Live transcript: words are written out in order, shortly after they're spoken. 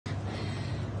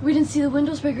We didn't see the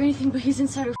windows break or anything, but he's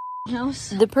inside our house.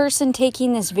 The person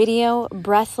taking this video,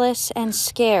 breathless and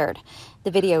scared.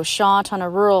 The video shot on a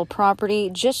rural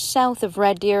property just south of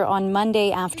Red Deer on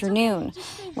Monday afternoon,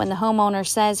 when the homeowner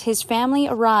says his family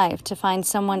arrived to find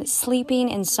someone sleeping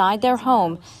inside their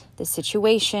home, the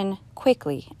situation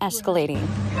quickly escalating.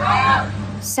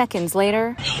 Seconds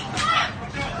later,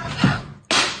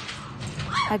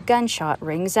 a gunshot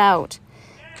rings out.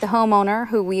 The homeowner,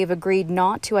 who we have agreed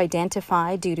not to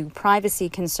identify due to privacy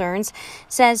concerns,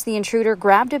 says the intruder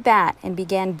grabbed a bat and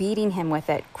began beating him with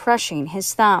it, crushing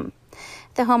his thumb.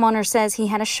 The homeowner says he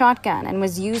had a shotgun and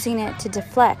was using it to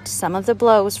deflect some of the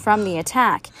blows from the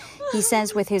attack. He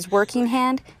says with his working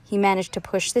hand, he managed to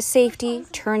push the safety,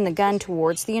 turn the gun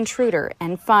towards the intruder,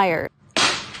 and fire.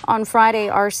 On Friday,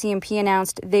 RCMP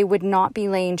announced they would not be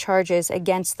laying charges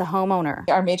against the homeowner.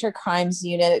 Our major crimes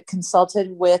unit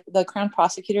consulted with the Crown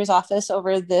Prosecutor's Office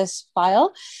over this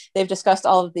file. They've discussed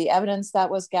all of the evidence that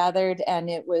was gathered, and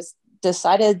it was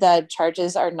decided that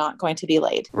charges are not going to be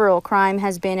laid. Rural crime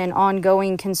has been an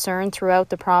ongoing concern throughout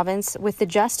the province, with the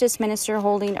Justice Minister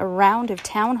holding a round of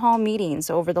town hall meetings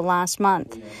over the last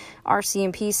month.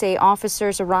 RCMP say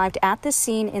officers arrived at the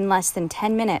scene in less than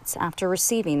 10 minutes after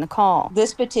receiving the call.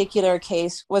 This particular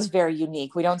case was very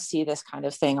unique. We don't see this kind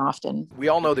of thing often. We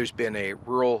all know there's been a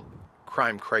rural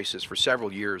crime crisis for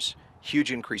several years,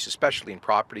 huge increase, especially in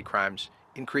property crimes,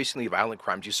 increasingly violent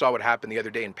crimes. You saw what happened the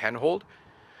other day in Penhold,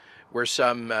 where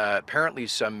apparently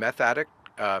some meth addict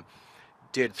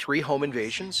did 3 home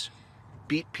invasions,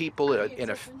 beat people in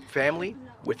a family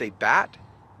with a bat,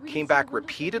 came back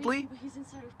repeatedly,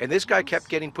 and this guy kept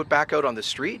getting put back out on the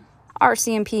street.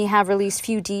 RCMP have released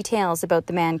few details about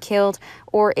the man killed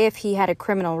or if he had a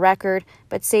criminal record,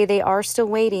 but say they are still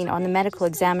waiting on the medical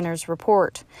examiner's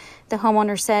report. The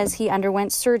homeowner says he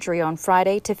underwent surgery on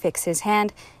Friday to fix his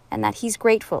hand and that he's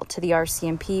grateful to the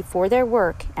RCMP for their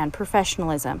work and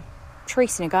professionalism.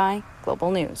 Tracy Nagai,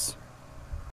 Global News.